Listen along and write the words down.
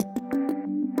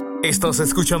Estás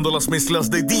escuchando las mezclas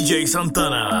de DJ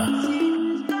Santana.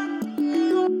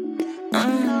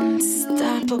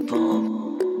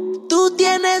 Tú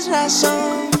tienes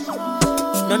razón,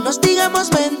 no nos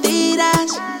digamos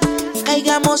mentiras,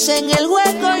 caigamos en el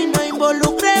hueco y no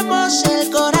involucremos el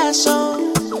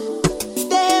corazón.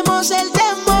 Dejemos el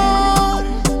temor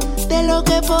de lo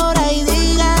que por ahí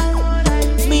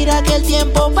digan. Mira que el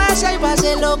tiempo pasa y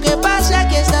pase lo que pase,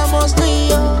 aquí estamos tú y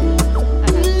yo.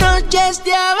 Noches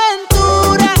de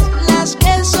aventura, las que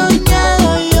he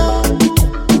soñado yo.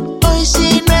 Hoy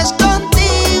si no es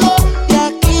contigo, de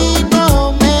aquí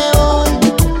no me voy.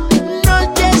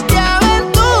 Noches de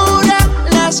aventura,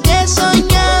 las que he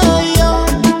soñado yo.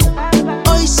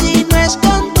 Hoy si no es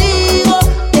contigo,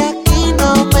 de aquí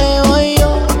no me voy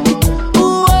yo.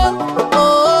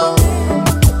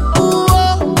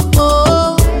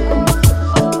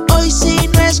 Hoy si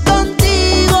no es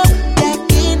contigo, de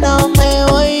aquí no me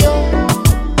voy yo.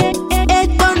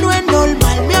 Esto no es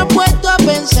normal, me apuesto a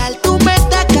pensar. Tú me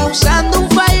estás causando un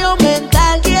fallo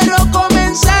mental. Quiero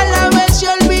comenzar a ver si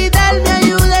olvidar me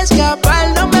ayuda a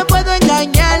escapar. No me puedo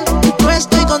engañar, no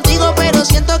estoy contigo pero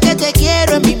siento que te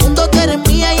quiero. En mi mundo tú eres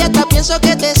mía y hasta pienso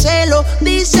que te celo.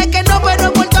 Dice que no,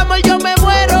 pero por tu amor yo me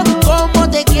muero. Como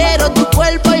te quiero, tu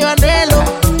cuerpo yo anhelo.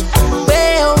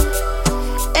 Veo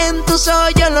en tus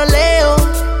ojos, yo lo leo.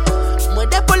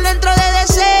 Mueres por dentro de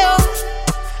deseo.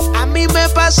 A mí me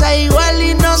pasa igual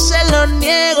y no se lo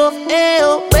niego.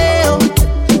 Veo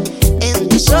en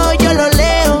tus ojos, yo lo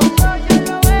leo.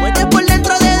 Mueres por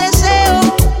dentro de deseo.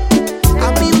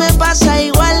 A mí me pasa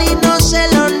igual y no se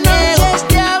lo niego. Noches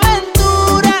de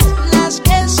aventura, las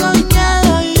que he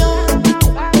soñado yo.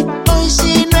 Hoy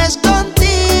si no es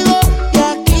contigo, de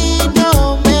aquí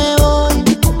no me voy.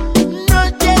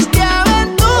 Noches de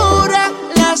aventura,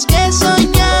 las que he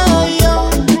soñado yo.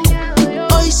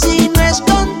 Hoy si no es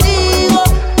contigo,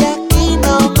 de aquí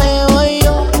no me voy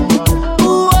yo.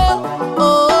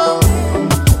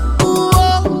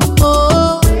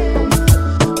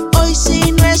 Hoy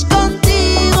si no es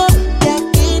contigo, de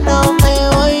aquí no me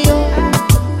voy yo.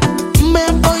 Me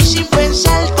voy sin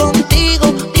pensar contigo,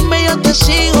 dime yo te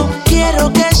sigo.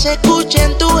 Quiero que se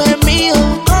escuchen tus gemidos.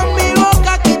 Con mi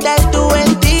boca quitar tu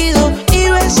vestido y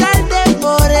besarte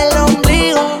por el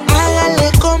ombligo.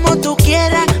 Hágale como tú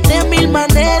quieras, de mil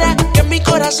maneras, que mi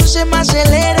corazón se me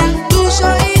acelera. Tus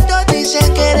ojitos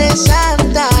dicen que eres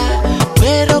santa,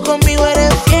 pero conmigo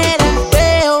eres fiera.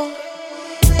 Veo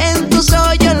en tus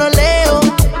ojos, yo lo leo.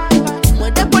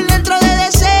 Mueres por dentro de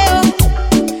deseo.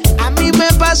 A mí me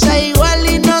pasa igual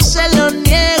y no se lo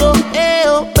niego.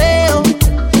 Veo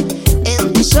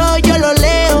en tus ojos, yo lo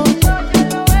leo.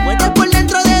 Mueres por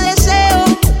dentro de deseo.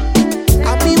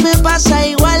 A mí me pasa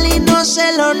igual y no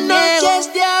se lo niego. Noches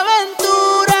de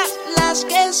aventura, las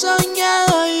que he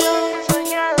soñado yo.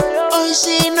 Hoy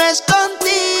si no es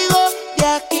contigo, de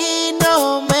aquí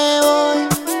no me voy.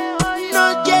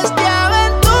 Noches de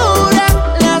aventura,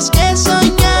 las que he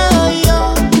soñado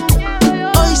yo.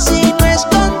 Hoy si no es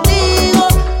contigo,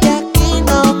 de aquí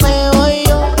no me voy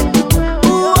yo.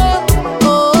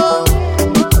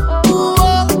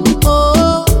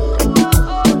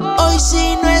 Hoy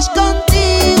si no es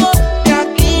contigo, de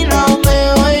aquí no me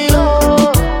voy yo.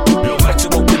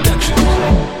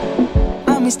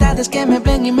 Amistades que me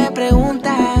ven y me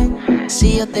preguntan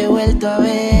si yo te he vuelto a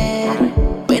ver.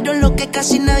 Pero lo que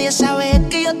casi nadie sabe es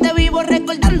que yo te vivo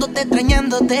recordándote,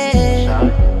 extrañándote.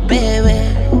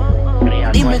 Bebé,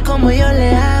 dime cómo yo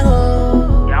le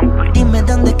hago. Dime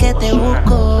dónde que te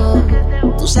busco.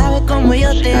 Tú sabes cómo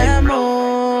yo te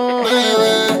amo.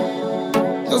 Bebé,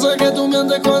 yo sé que tú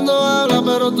mientes cuando hablas,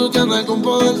 pero tú tienes algún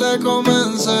poder de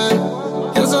convencer.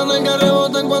 Que esa nalga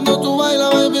rebotan cuando tú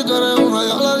bailas, baby, tú eres una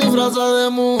diabla disfrazada de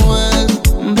mujer.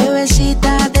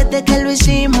 Bebecita, desde que lo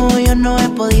hicimos yo no he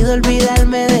podido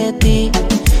olvidarme de ti.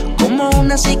 Como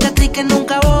una cicatriz que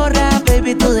nunca borra,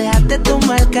 baby, tú dejaste tu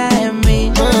marca en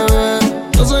mí. Bebé,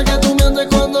 yo sé que tú mientes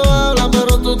cuando hablas,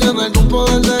 pero tú tienes algún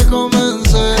poder de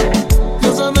convencer. Que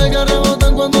esa nalga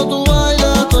rebotan cuando tú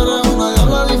bailas, tú eres una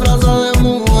diabla disfrazada de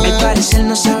mujer. Al parecer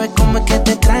no sabes cómo es que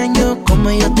te extraño, como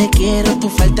yo te quiero, tu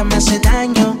falta me hace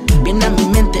daño. Viene a mi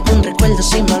mente un recuerdo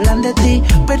si me hablan de ti,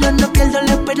 pero no pierdo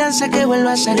la esperanza que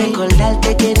vuelva a salir. Recordar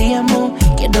que queríamos,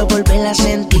 quiero volver a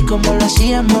sentir como lo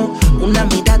hacíamos. Una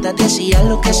mirada decía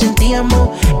lo que sentíamos,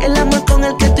 el amor con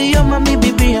el que tú y yo, mami,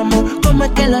 vivíamos. ¿Cómo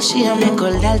es que lo hacíamos?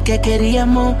 Recordar que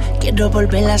queríamos, quiero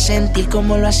volver a sentir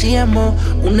como lo hacíamos.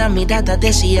 Una mirada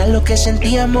decía lo que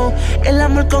sentíamos, el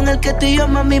amor con el que tú y yo,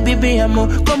 mami, vivíamos.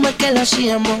 ¿Cómo es que lo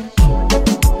hacíamos?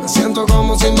 Me siento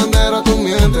como sin bandera, tú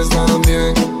mientes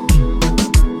también.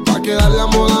 Pa' que darle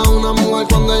amor a una mujer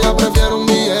cuando ella prefiere un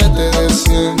billete de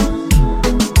 100.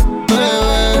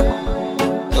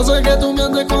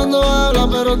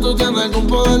 tú tienes algún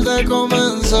poder de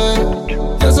convencer.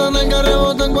 Que esa nega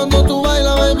rebotan cuando tú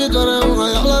bailas, baby, tú eres una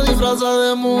diabla disfrazada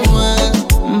de mujer.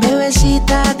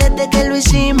 Bebecita, desde que lo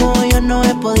hicimos, yo no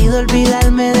he podido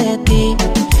olvidarme de ti.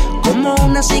 Como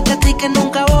una cicatriz que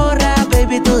nunca borra,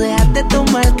 baby, tú dejaste tu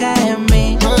marca en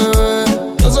mí. Bebé,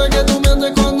 yo sé que tú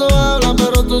mientes cuando hablas,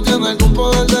 pero tú tienes algún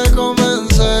poder de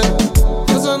convencer.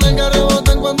 Que esa nega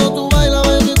rebotan cuando tú bailas,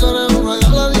 baby, tú eres una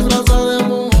diabla disfrazada de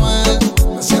mujer.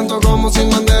 Me siento como sin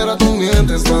bandera, tú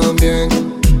mientes también.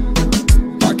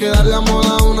 Pa' que darle amor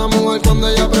a una mujer cuando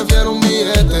ella prefiere un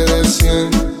billete de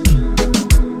 100.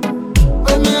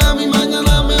 Verme a mi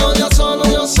mañana me odia solo,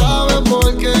 Dios sabe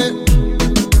por qué.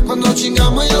 Cuando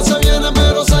chingamos ella se viene,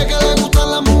 pero sé que le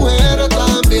gustan las mujeres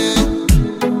también.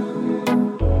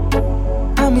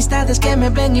 Amistades que me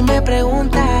ven y me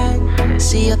preguntan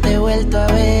si yo te he vuelto a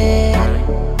ver.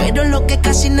 Pero lo que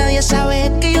casi nadie sabe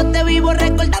es que yo te vivo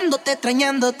recordándote,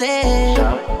 extrañándote.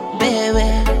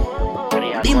 Bebé,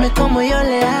 dime cómo yo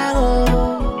le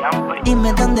hago.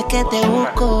 Dime dónde que te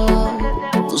busco.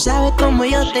 Tú sabes cómo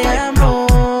yo te amo.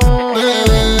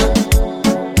 Bebé,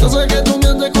 yo sé que tú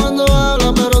mientes cuando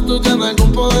hablas, pero tú tienes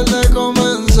algún poder de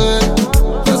convencer.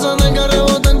 Que esa nega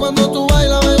rebotan cuando tú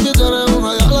bailas, baby, tú eres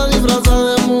una diabla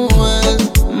disfrazada de mujer.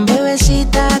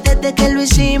 Bebecita, desde que lo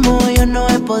hicimos, yo no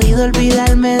he podido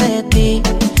olvidarme de ti.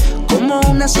 Como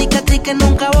una cicatriz que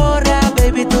nunca borra,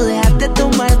 baby, tú dejaste tu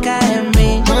marca en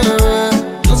mí. Bebé,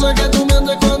 yo sé que tú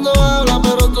mientes cuando hablas,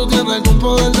 pero tú tienes algún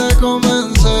poder de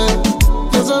convencer.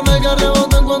 Que esa nega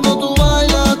rebotan cuando tú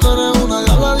bailas, tú eres una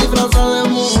diabla disfrazada de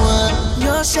mujer.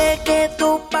 Yo sé que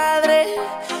tus padres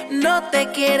no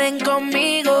te quieren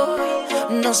conmigo.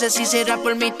 No sé si será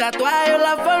por mi tatuaje o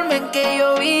la forma en que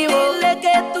yo vivo. Dile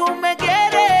que tú me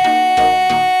quieres,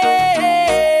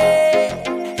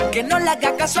 que no le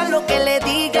haga caso a lo que le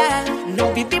diga.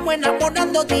 Nos vivimos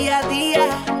enamorando día a día.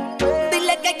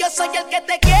 Dile que yo soy el que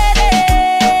te quiere.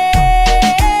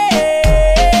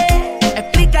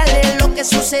 Explícale lo que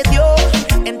sucedió.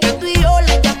 Entre tú y yo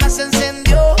la llama se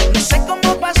encendió. No sé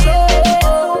cómo pasó.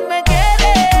 Me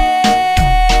quiere,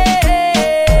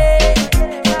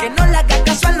 que no le haga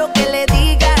caso a lo que le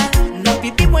diga. Nos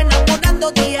vivimos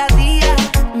enamorando día a día.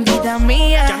 Vida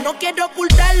mía, ya no quiero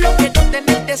ocultarlo, quiero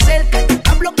tenerte cerca.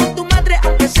 Hablo con tu madre,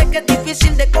 aunque sé que es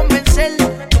difícil de convencer.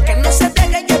 Que no se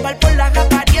deje llevar por las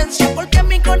apariencias, porque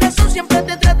mi corazón siempre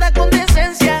te trata con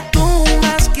decencia. Tú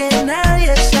más que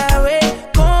nadie sabes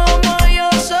cómo yo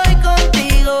soy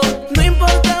contigo. No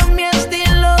importa mi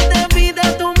estilo de vida,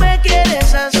 tú me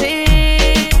quieres así.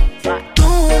 Tú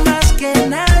más que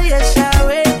nadie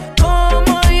sabes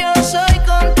cómo yo soy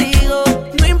contigo.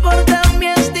 No importa mi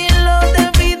estilo de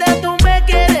vida, tú me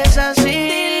quieres así.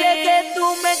 Dile que tú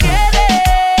me quieres,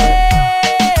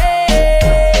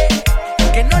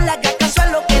 que no le haga caso a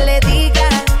lo que le diga.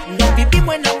 Nos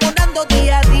vivimos enamorando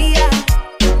día a día.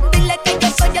 Dile que yo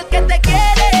soy el que te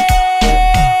quiere.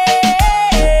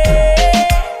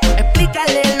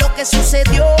 Explícale lo que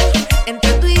sucedió.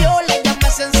 Entre tú y yo la llama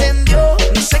se encendió.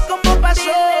 No sé cómo pasó. Tú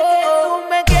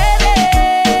me quieres,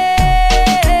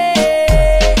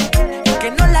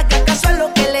 que no le haga caso a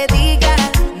lo que le diga.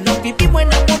 Nos vivimos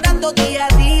enamorando día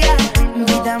a día.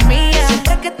 Vida mía,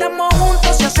 siempre que estamos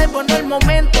juntos se hace bueno el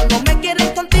momento. No me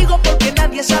quieren contigo porque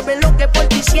nadie sabe lo que por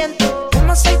ti siento.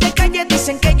 Como soy de calle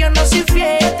dicen que yo no soy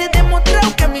fiel. Te he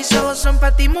demostrado que mis ojos son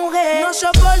para ti, mujer. No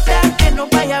soporta que no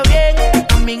vaya bien.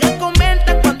 Amigas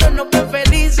comentan cuando nos ven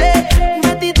felices.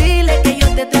 Vete y dile que yo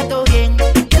te trato bien,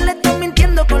 que le estás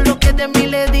mintiendo con lo que de mí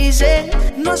le dice.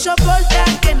 No soporta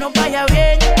que no vaya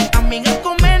bien. Amigas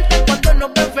comentan cuando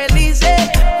nos ven felices.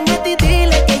 Vete y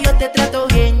dile que yo te trato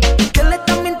bien, que le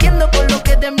estás mintiendo con lo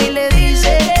que de mí le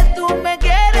dice. Tú me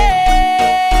quieres,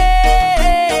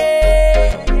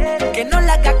 que no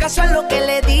le haga caso a lo que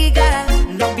le diga.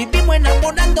 Nos vivimos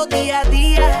enamorando día a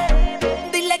día.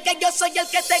 Dile que yo soy el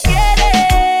que te quiere.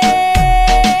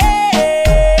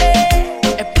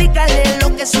 Explícale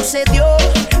lo que sucedió.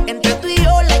 Entre tú y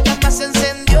yo la llama se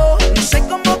encendió. No sé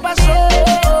cómo pasó.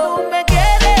 Tú me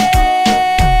quieres,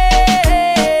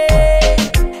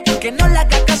 que no le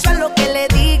haga caso a lo que le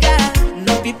diga.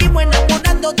 Nos vivimos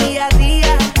enamorando día a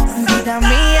día. Vida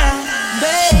mía,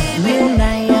 baby.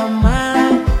 Una llamada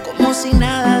como si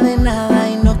nada de nada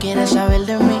y no quieres saber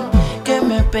de mí. Que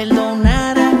me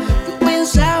perdonara. Yo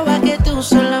pensaba que tú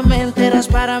solamente eras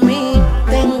para mí.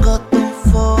 Tengo tu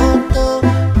foto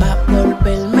pa'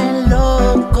 volverme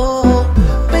loco.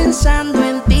 Pensando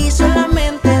en ti,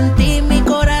 solamente en ti, mi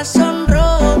corazón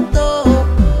roto.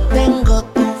 Tengo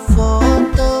tu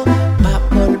foto pa'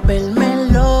 volverme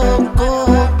loco.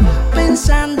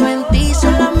 Pensando en ti.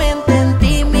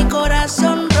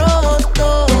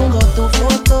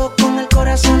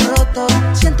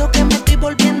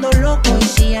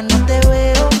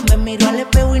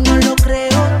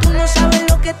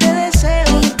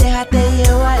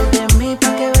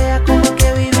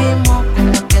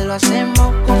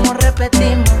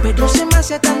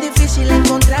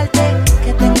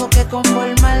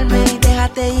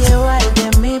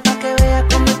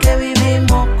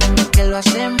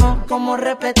 como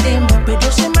repetimos. Pero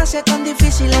se me hace tan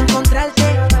difícil encontrarte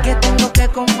que tengo que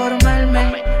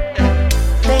conformarme.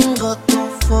 Tengo tu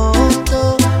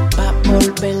foto pa'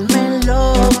 volverme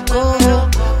loco,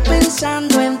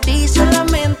 pensando en ti,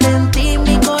 solamente en ti,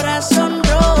 mi corazón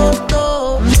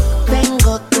roto.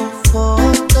 Tengo tu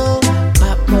foto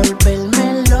pa'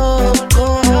 volverme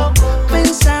loco,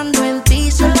 pensando en ti,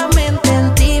 solamente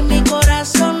en ti, mi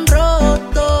corazón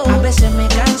roto. A veces me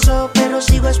canso, pero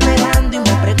sigo esperando y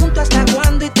me pregunto hasta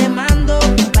cuándo y te mando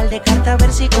un par de cartas a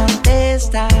ver si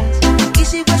contestas. Y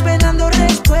sigo esperando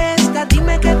respuesta,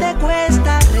 dime qué te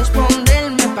cuesta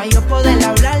responderme pa' yo poder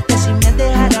hablarte sin me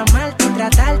dejar amarte y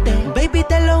tratarte. Baby,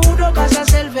 te lo juro, vas a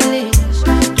ser feliz.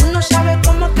 Tú no sabes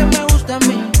cómo que me gusta a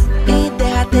mí. Y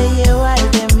déjate llevar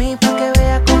de mí pa' que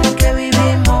veas cómo que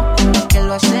vivimos, cómo que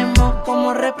lo hacemos,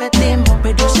 cómo repetimos.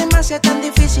 Pero se me hace tan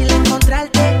difícil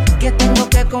encontrarte que tengo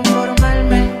que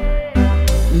conformarme.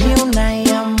 Ni una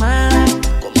llamada,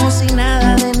 como si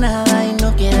nada de nada, y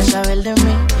no quieres saber de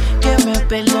mí, que me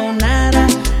perdonara.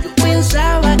 Yo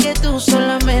pensaba que tú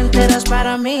solamente eras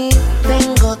para mí.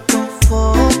 Tengo tu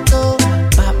foto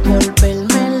pa'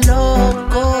 volverme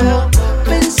loco,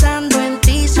 pensando en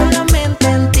ti, solamente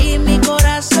en ti, mi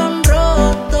corazón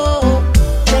roto.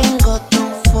 Tengo tu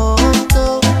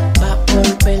foto pa'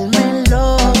 volverme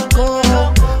loco,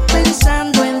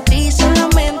 pensando en ti,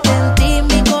 solamente en ti,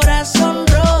 mi corazón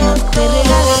roto. Te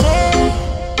regalaré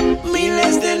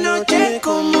miles de noches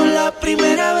como la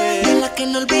primera vez, de la que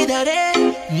no olvidaré.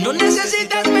 No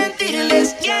necesitas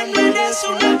mentirles, ya no eres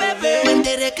una bebé. Me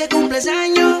enteré que cumples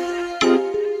años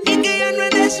y que ya no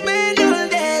eres menor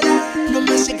de edad. No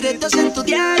más secretos en tu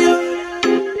diario,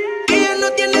 que ya no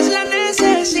tienes la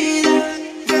necesidad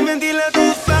de mentirle a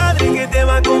tus padres que te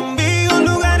va conmigo a un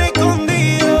lugar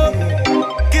escondido,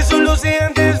 que solo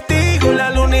sean testigos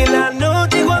la luna y la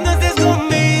noche cuando estés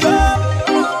conmigo.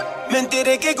 Me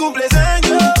enteré que cumples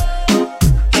años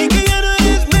y que ya no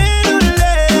eres menor de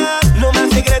edad. No más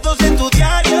secretos en tu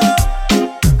diario,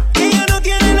 que ya no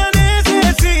tienes la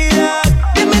necesidad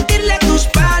de mentirle a tus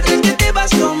padres que te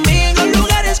vas conmigo a un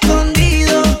lugar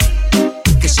escondido,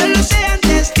 que solo sean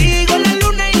testigos la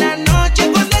luna y la noche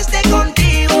cuando esté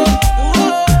contigo.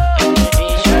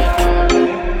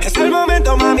 Es el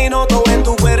momento, mami, noto en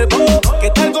tu cuerpo que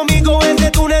estar conmigo es de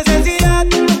tu necesidad.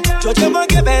 Yo llevo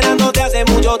aquí esperándote hace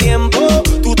mucho tiempo.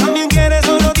 Tú también quieres,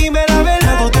 solo dime la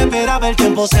verdad. Cuando te esperaba el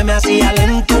tiempo se me hacía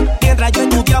lento, mientras yo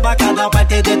estudiaba cada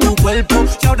parte de tu cuerpo.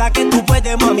 Y ahora que tú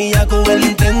puedes, mami, hago el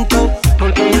intento,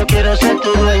 porque yo quiero ser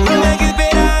tu dueño. Mami, que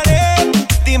esperaré,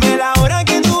 dime la hora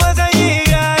que tú vas a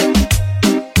llegar.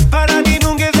 Para ti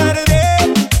nunca es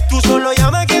tarde, tú solo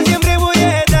llama que siempre voy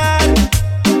a estar.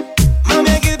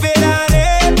 Mami, que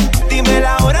esperaré, dime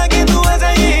la hora que tú vas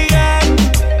a llegar.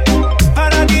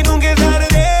 Para ti nunca es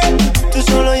tarde, tú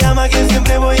solo llama que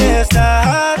siempre voy a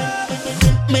estar.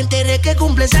 Me enteré que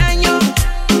cumples años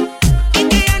y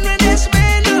que ya no eres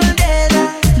menor de edad.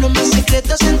 No más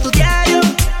secretos en tu diario,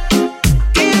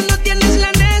 que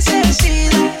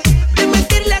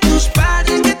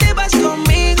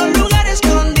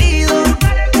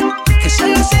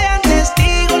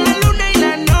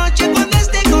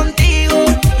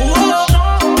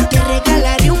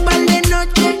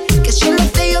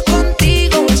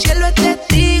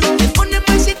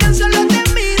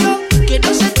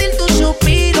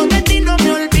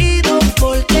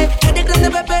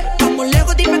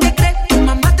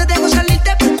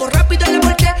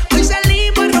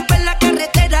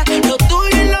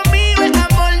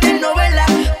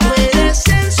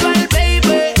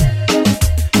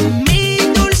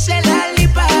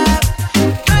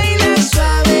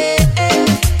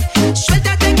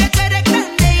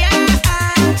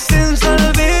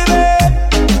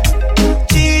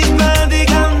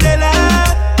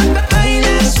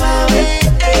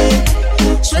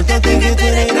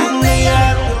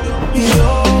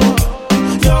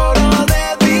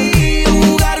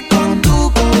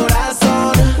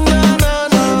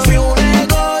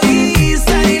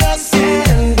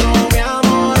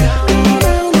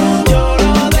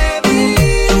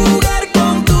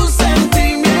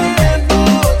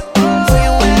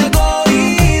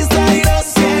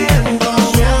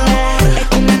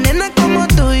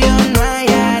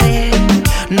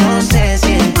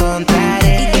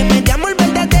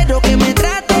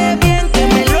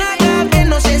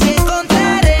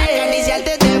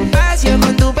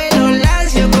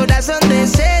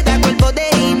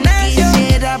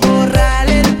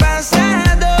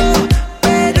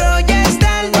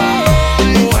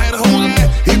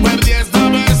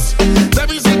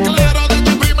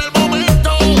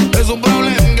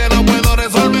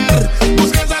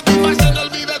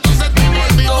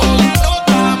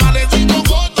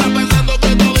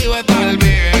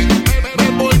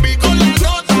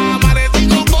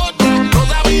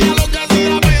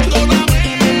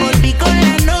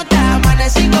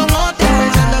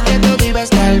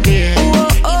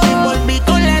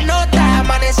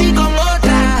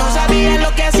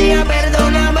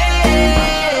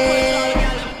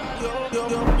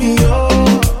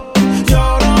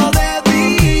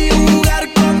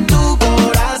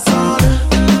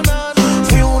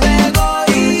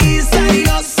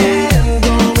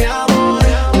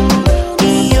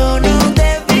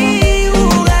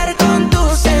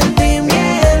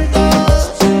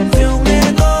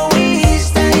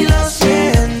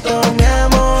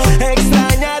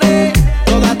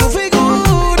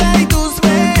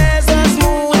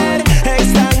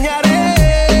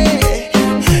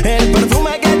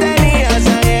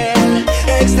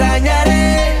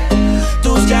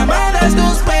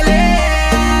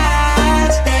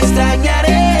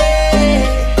cambiaré.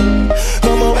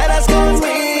 Como verás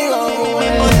conmigo. Me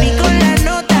volví con la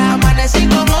nota, amanecí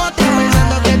con otra,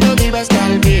 pensando que todo iba a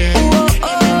estar bien.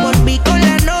 Me volví con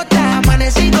la nota,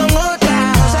 amanecí con otra,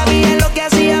 no sabía lo que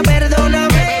hacía,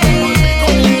 perdóname.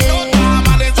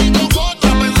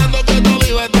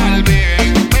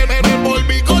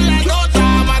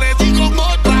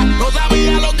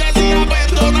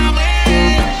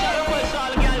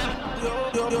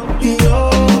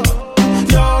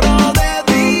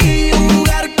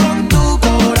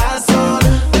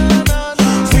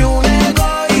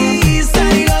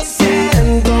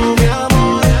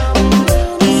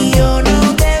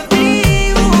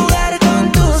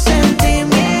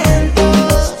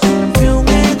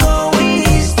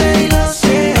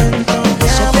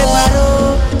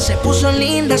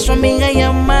 Su amiga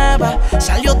llamaba,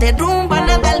 salió de rumba,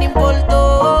 nada le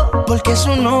importó, porque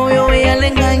su novio ella le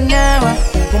engañaba,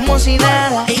 como si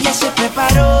nada. Ella se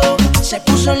preparó, se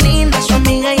puso linda, su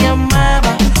amiga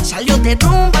llamaba, salió de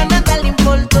rumba, nada le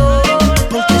importó,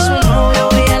 porque su novio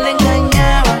ella le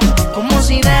engañaba, como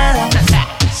si nada.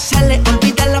 Se le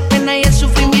olvida la pena y el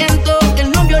sufrimiento, que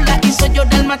el novio la hizo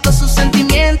llorar, mató sus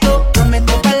sentimientos,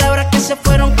 prometió palabras que se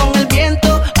fueron con el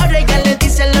viento, ahora ella le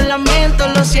dice lo lamento,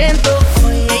 lo siento.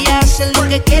 Lo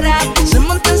que quiera, se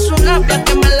monta en su nave,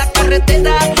 quema la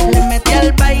carretera, le mete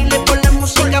al baile con la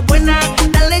música buena,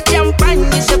 dale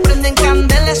champaña y se prenden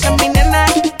candelas, esa es mi nena.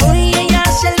 Hoy ella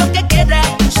hace lo que quiera,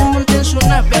 se monta en su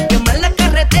nave, quema la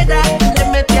carretera, le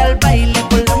mete al baile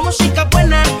con la música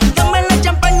buena, dame la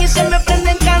champaña y se me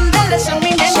prenden candelas, esa es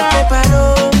mi nena. Se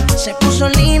preparó, se puso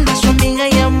linda, su amiga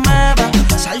llamaba,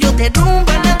 salió de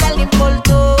rumba, nada le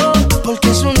importó,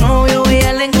 porque su novio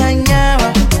ella le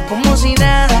engañaba, como si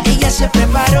nada. Se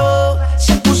preparó,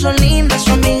 se puso linda,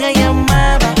 su amiga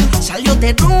llamaba, salió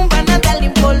de rumba, nada le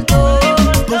importó,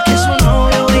 porque su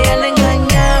novio ella le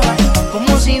engañaba,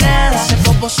 como si nada. Ese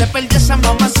popo se perdió, esa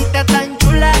mamacita tan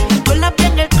chula, yo la vi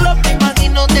en el club, me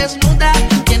imagino desnuda,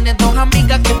 tiene dos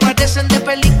amigas que parecen de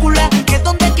película, que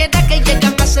donde quiera que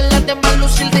llegan hacen las demás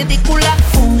lucir ridícula.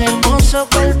 Un hermoso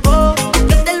cuerpo,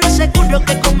 yo te lo aseguro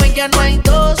que como ella no hay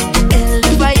dos, él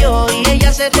le falló y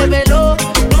ella se reveló,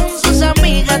 con sus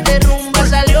amigas de rumba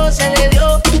salió, se le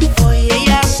dio. Hoy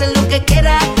ella hace lo que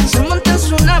quiera, se monta en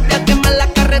su nave a quemar la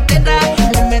carretera,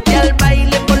 le mete al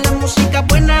baile por la música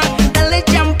buena, dale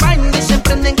champaña y se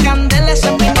prenden candelas, esa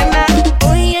es mi nena.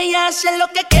 Hoy ella hace lo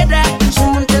que quiera, se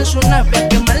monta en su nave a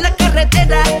quemar la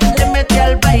carretera, le mete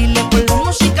al baile por la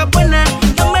música buena,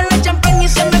 dame la champaña y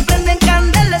se me prenden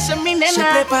candelas, esa es mi nena. Se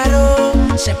preparó,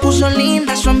 se puso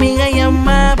linda, su amiga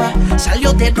llamaba,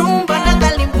 salió de rumba,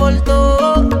 nada le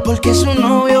importó, porque su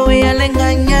novio ella le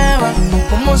engañaba,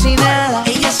 como si nada.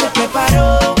 Ella se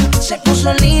preparó, se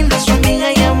puso linda, su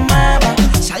amiga llamaba,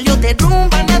 salió de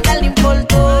rumba, nada le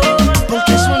importó,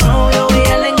 porque su novio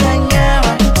ella le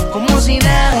engañaba, como si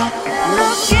nada. No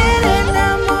quiere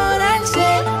enamorarse,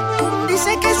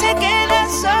 dice que se queda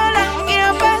sola, que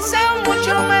ha pasado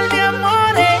mucho mal de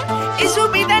amores, y su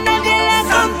vida nadie la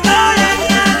controla.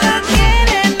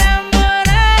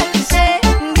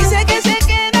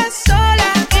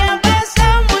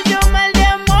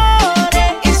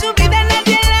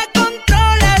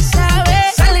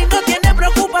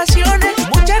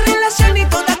 Muchas relaciones y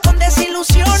todas con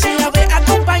desilusión.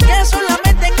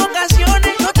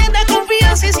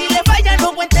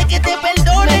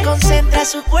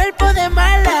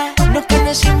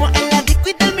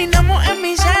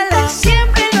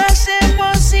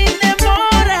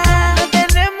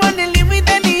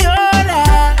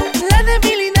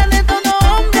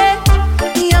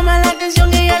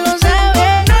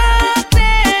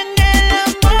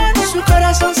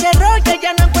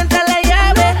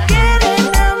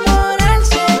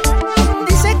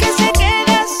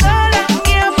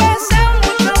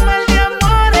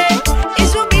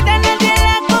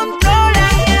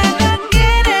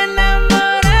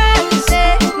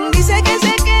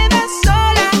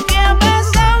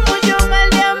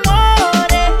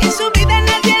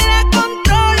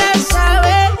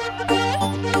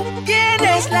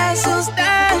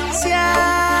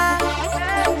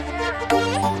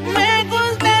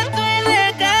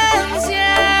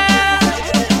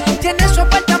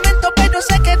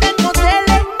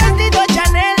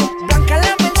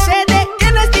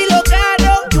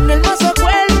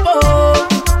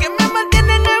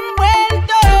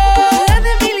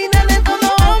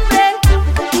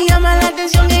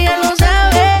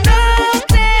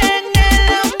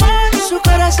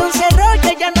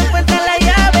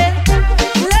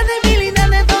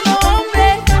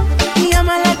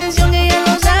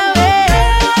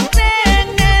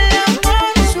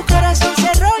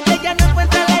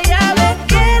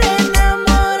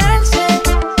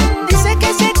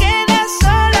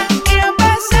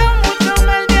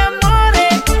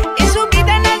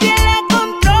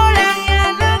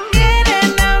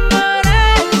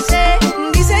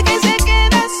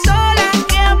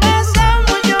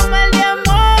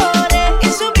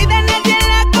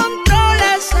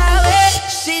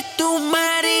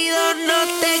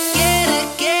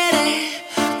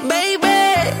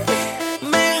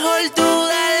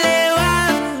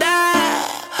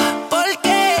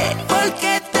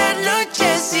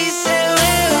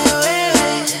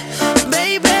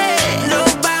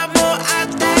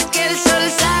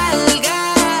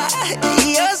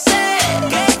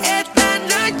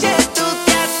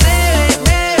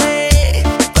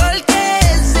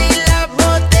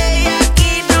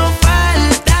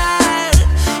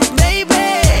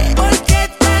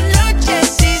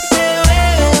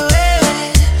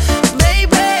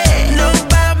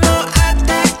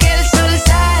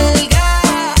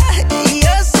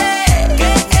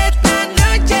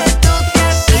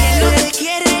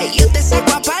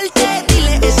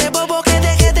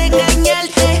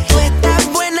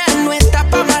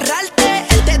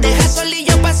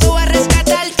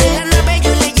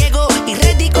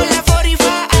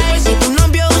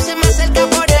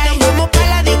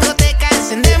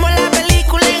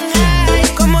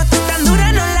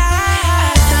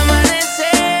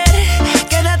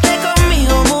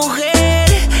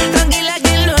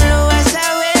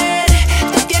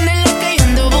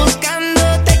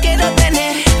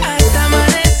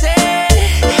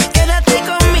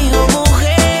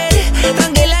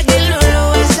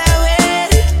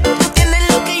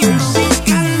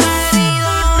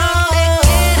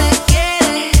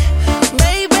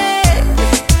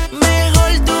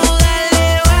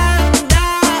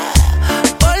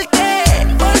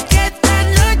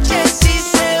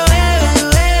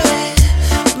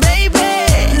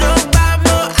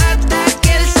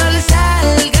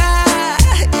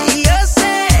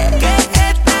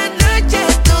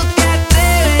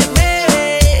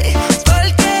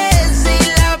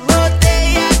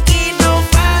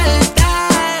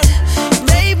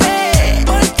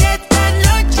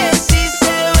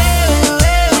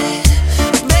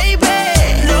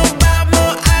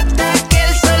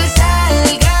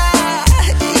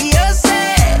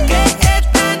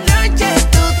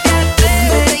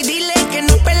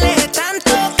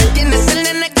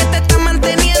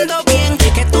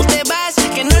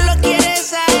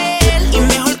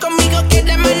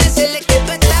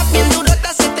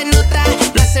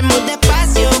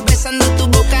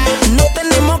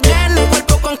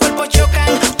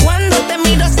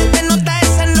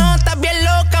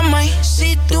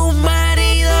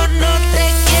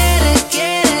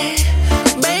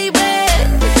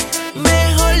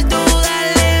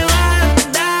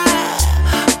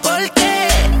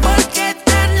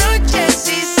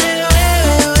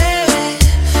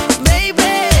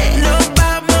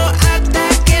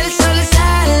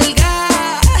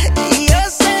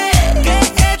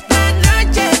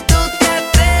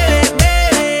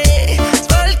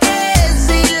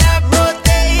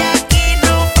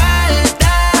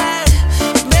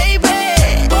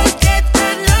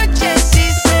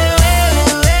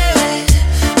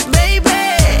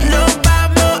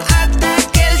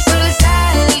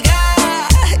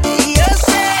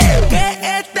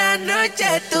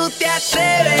 noche tú te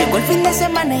atreves. Llegó el fin de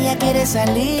semana y ella quiere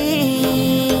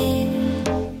salir.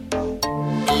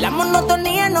 La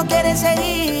monotonía no quiere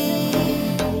seguir.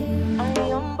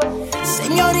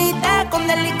 Señorita con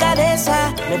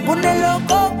delicadeza me pone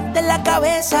loco de la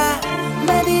cabeza.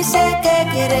 Me dice que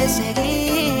quiere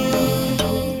seguir.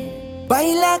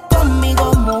 Baila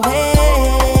conmigo, mujer,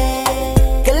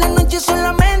 que la noche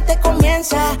solamente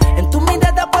comienza. En tu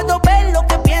mirada puedo ver lo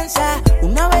que piensas.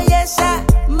 Una belleza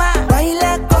más.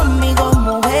 Baila conmigo,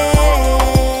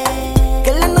 mujer,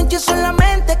 que la noche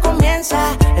solamente comienza.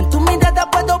 En tu mirada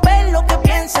puedo ver lo que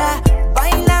piensas.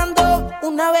 Bailando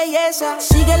una belleza.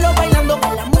 Síguelo bailando,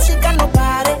 que la música no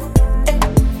pare.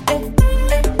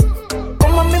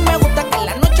 Como a mí me gusta que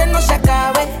la noche no se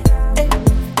acabe.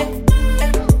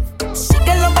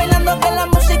 Síguelo bailando, que la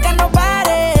música no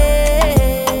pare.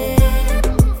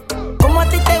 Como a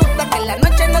ti te gusta que la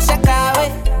noche no se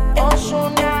acabe.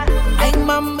 Ozuna, ay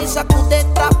mami,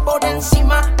 sacudeta por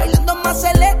encima. Bailando más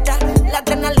celesta, la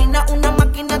adrenalina, una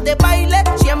máquina de baile.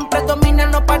 Siempre domina,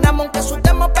 no paramos aunque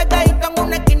sudemos pegaditos en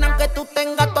una esquina. Aunque tú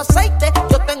tengas tu aceite,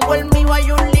 yo tengo el mío,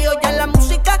 hay un lío. Ya la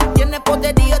música tiene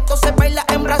poderío, esto se baila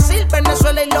en Brasil,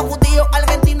 Venezuela y los judíos,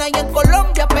 Argentina y en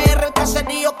Colombia, PR y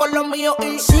caserío con los míos.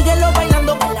 Y síguelo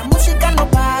bailando, que la música no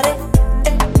pare.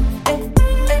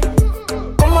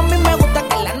 Como a mí me gusta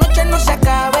que la noche no se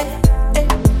acabe.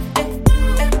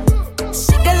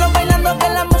 Síguelo bailando, que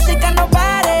la música no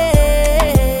pare.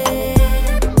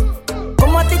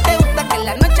 Como a ti te gusta que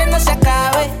la noche no se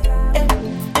acabe.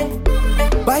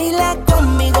 Baila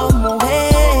conmigo,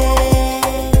 mujer,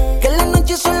 que la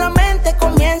noche solamente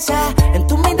comienza. En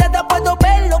tu mirada puedo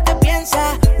ver lo que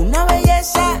piensas. Una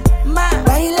belleza más.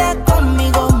 Baila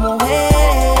conmigo,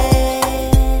 mujer,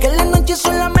 que la noche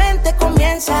solamente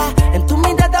comienza. En tu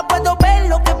mirada puedo ver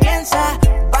lo que piensas.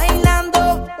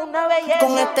 Bailando una belleza.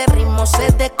 Con este ritmo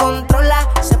se descontrola,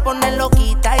 se pone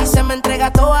loquita y se me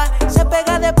entrega toda. Se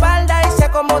pega de espalda y se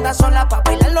acomoda sola. Pa'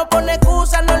 bailar no pone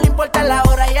excusa, no le importa la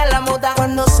hora y a la moda.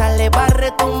 Cuando sale va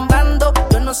retumbando,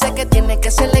 yo no sé qué tiene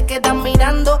que se le quedan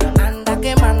mirando. Anda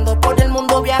quemando por el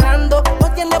mundo viajando.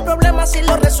 No tiene problema si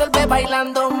lo resuelve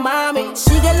bailando, mami.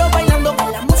 Síguelo bailando, que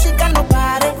la música no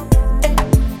pare.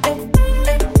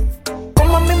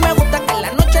 Como a mí me gusta que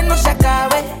la noche no se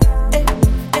acabe.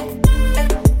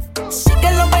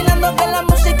 Síguelo bailando, que la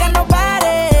música no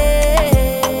pare.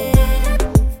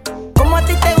 Como a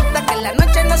ti te gusta que la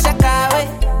noche no se acabe.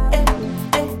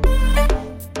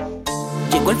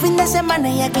 Llegó el fin de semana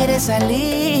y ella quiere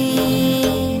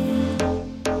salir.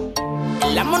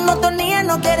 La monotonía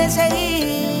no quiere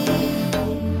seguir.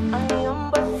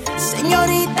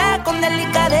 Señorita con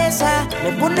delicadeza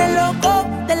me pone loco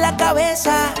de la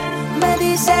cabeza. Me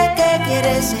dice que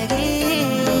quiere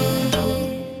seguir.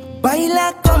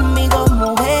 Baila conmigo,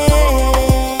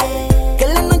 mujer, que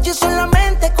la noche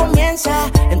solamente comienza.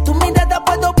 En tu mirada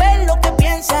puedo ver lo que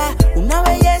piensas. Una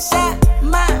belleza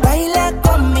más. Baila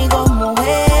conmigo,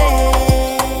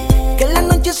 mujer, que la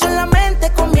noche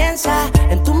solamente comienza.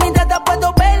 En tu mirada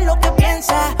puedo ver lo que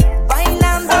piensas.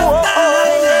 Bailando una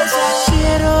belleza.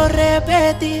 Quiero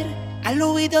repetir, al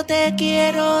oído te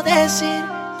quiero decir,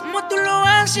 como tú lo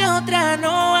haces otra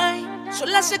no hay.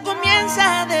 Sola se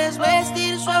comienza a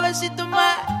desvestir, suavecito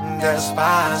más.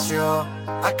 Despacio,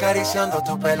 acariciando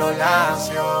tu pelo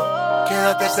lacio.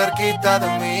 Quédate cerquita de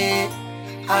mí,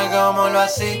 hagámoslo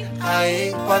así,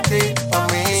 ahí, pa' ti, pa'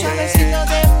 mí. Suavecito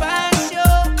despacio,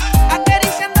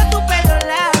 acariciando tu pelo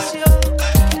lacio.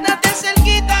 Quédate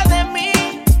cerquita de mí,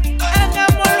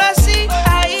 hagámoslo así,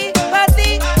 ahí, pa'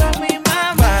 ti, pa' mi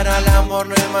mamá. Para el amor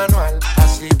no hay manual,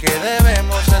 así que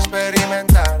debemos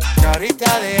experimentar.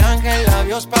 Carita de ángel,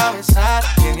 labios pa' besar.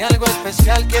 Tiene algo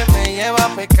especial que me lleva a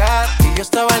pecar. Y yo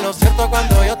estaba en lo cierto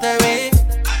cuando yo te vi.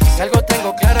 Y si algo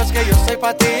tengo claro es que yo soy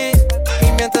pa' ti.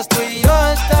 Y mientras tú y yo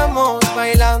estamos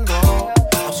bailando,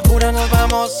 a oscuras nos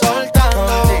vamos soltando.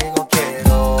 Contigo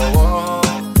quiero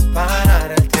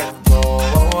parar el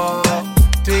tiempo.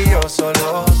 Tú y yo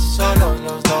solos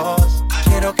los dos.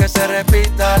 Quiero que se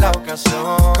repita la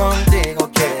ocasión. Contigo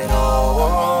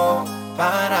quiero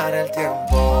parar el tiempo.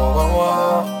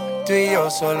 Tú y yo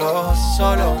solos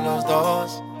los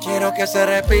dos. Quiero que se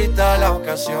repita la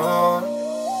ocasión.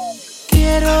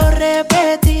 Quiero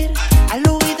repetir, al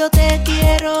oído te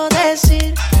quiero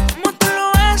decir, como tú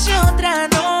lo haces otra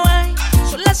no hay.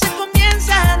 Sola se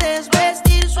comienza a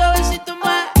desvestir, suavecito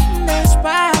más.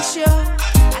 Despacio,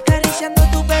 acariciando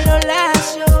tu pelo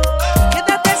lacio.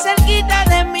 Quédate cerquita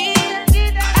de mí,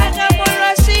 hagámoslo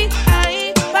así,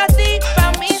 ahí, pa' ti,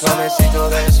 pa' mí. Suavecito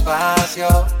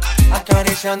despacio,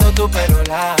 acariciando tu pelo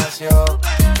lacio.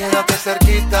 Quédate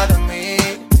cerquita de mí,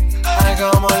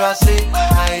 Hagámoslo así,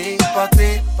 ahí, pa'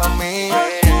 ti, pa' mí.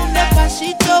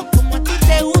 Despacito, como a ti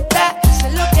te gusta. Eso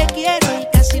es lo que quiero y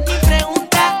casi ni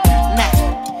pregunta.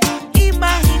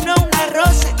 Imagino una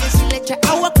rosa que si le echa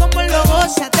agua como lo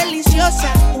goza.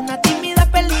 Deliciosa, una tímida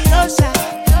peligrosa.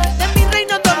 De mi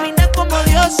reino domina como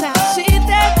diosa. Si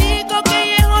te digo que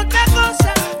ella es otra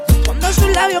cosa, cuando sus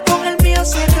labios con el mío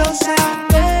se roza.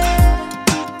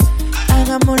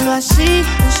 Hagámoslo así,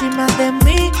 encima de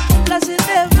mí, un placer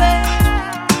de ver.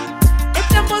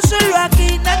 Estamos solo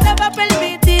aquí, nada va a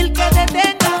permitir que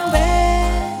detengan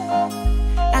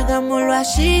ver. Hagámoslo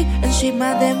así,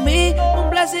 encima de mí, un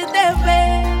placer de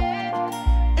ver.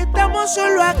 Estamos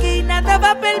solo aquí, nada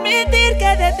va a permitir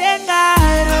que detengan.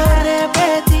 Quiero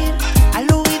repetir, al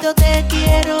oído te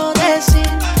quiero decir,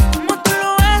 como tú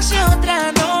lo haces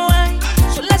otra no hay.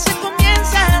 Sola se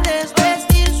comienza a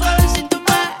desvestir, suavecito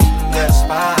más.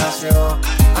 Despacio,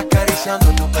 acariciando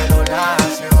tu pelo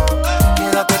lacio.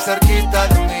 Quédate cerquita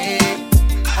de mí.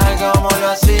 Hagámoslo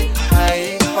así,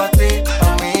 ahí, pa' ti,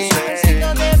 pa' mí.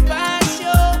 Suavecito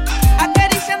despacio,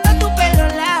 acariciando tu pelo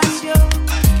lacio.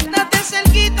 Quédate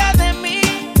cerquita de mí.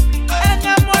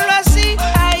 Hagámoslo así,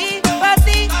 ahí, pa'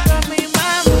 ti, pa' mi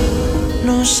mami.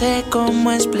 No sé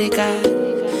cómo explicar,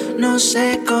 no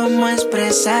sé cómo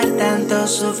expresar tanto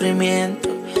sufrimiento.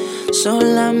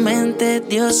 Solamente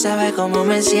Dios sabe cómo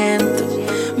me siento.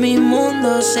 Mi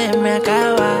mundo se me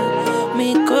acaba,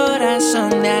 mi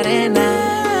corazón de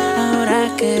arena.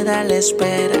 Ahora queda la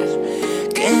espera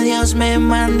que Dios me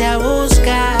mande a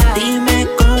buscar. Dime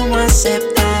cómo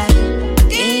aceptar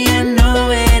que ya no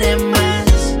veré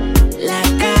más la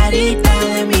carita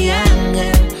de mi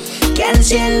ángel que al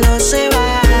cielo se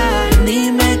va.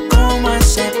 Dime cómo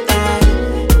aceptar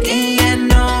que ya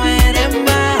no veré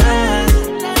más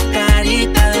la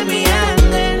carita de mi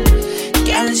ángel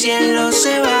que al cielo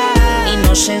se va.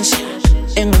 Inocencia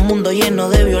en un mundo lleno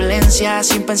de violencia,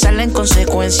 sin pensarla en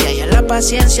consecuencias. Ya la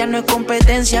paciencia no es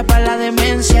competencia para la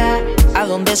demencia. ¿A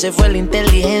dónde se fue la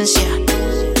inteligencia?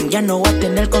 Ya no voy a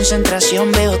tener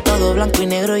concentración. Veo todo blanco y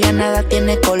negro, ya nada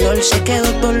tiene color. Se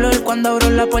quedó dolor cuando abro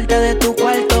la puerta de tu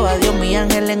cuarto. Adiós, mi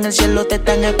ángel, en el cielo te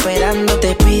están esperando.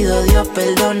 Te pido, Dios,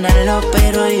 perdónalo,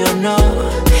 pero yo no.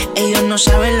 Ellos no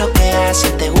saben lo que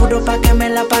hacen. Te juro pa' que me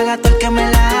la paga todo el que me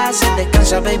la hace.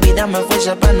 Descansa, baby, dame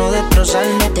fuerza pa' no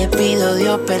destrozarme. Te pido,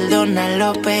 Dios,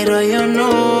 perdónalo, pero yo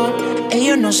no.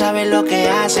 Ellos no saben lo que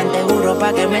hacen. Te juro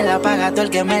pa' que me la paga todo el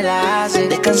que me la hace.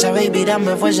 Descansa, baby,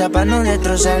 dame fuerza pa' no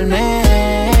destrozarme.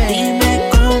 Dime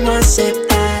cómo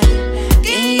aceptar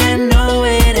que ya no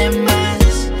veré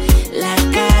más la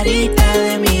carita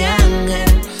de mi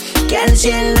ángel que al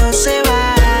cielo se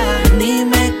va.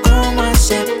 Dime cómo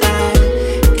aceptar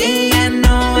que ya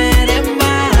no veré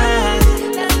más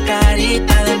la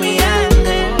carita de mi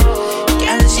ángel que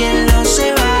al cielo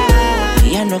se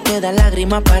va. Ya no queda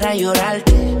lágrima para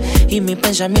llorarte y mi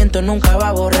pensamiento nunca va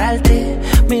a borrarte.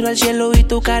 Miro al cielo y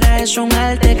tu cara es un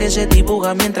arte que se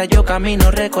dibuja mientras yo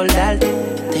camino recordarte.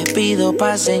 Te pido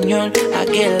paz, Señor,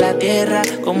 aquí en la tierra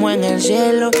como en el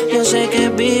cielo. Yo sé que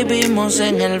vivimos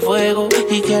en el fuego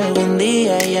y que algún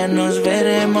día ya nos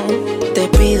veremos. Te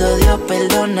pido, Dios,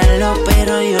 perdónalo,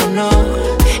 pero yo no.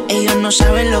 Ellos no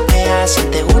saben lo que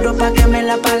hacen. Te juro pa' que me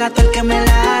la paga todo el que me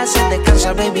la hace.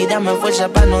 Descansa, baby, dame fuerza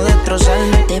pa' no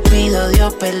destrozarme. Te pido,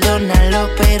 Dios, perdónalo,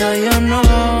 pero yo no.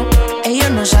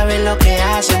 Ellos no saben lo que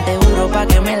hacen. Te juro pa'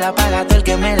 que me la paga todo el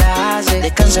que me la hace.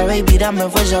 Descansa, baby, dame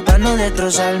fuerza pa' no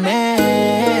destrozarme.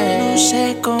 No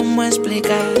sé cómo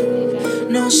explicar,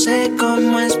 no sé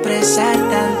cómo expresar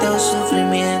tanto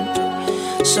sufrimiento.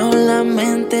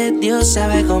 Solamente Dios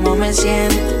sabe cómo me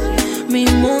siento. Mi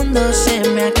mundo se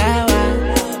me acaba,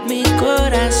 mi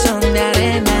corazón de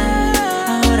arena.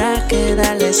 Ahora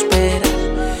queda la espera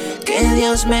que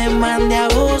Dios me mande a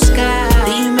buscar.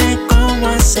 Dime cómo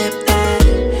aceptar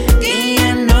que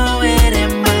ya no veré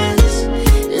más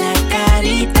la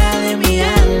carita de mi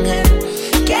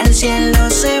ángel que al cielo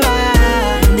se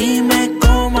va. Dime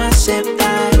cómo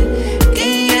aceptar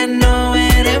que ya no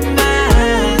veré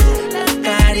más la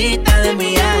carita de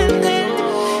mi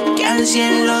ángel que al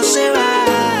cielo se va.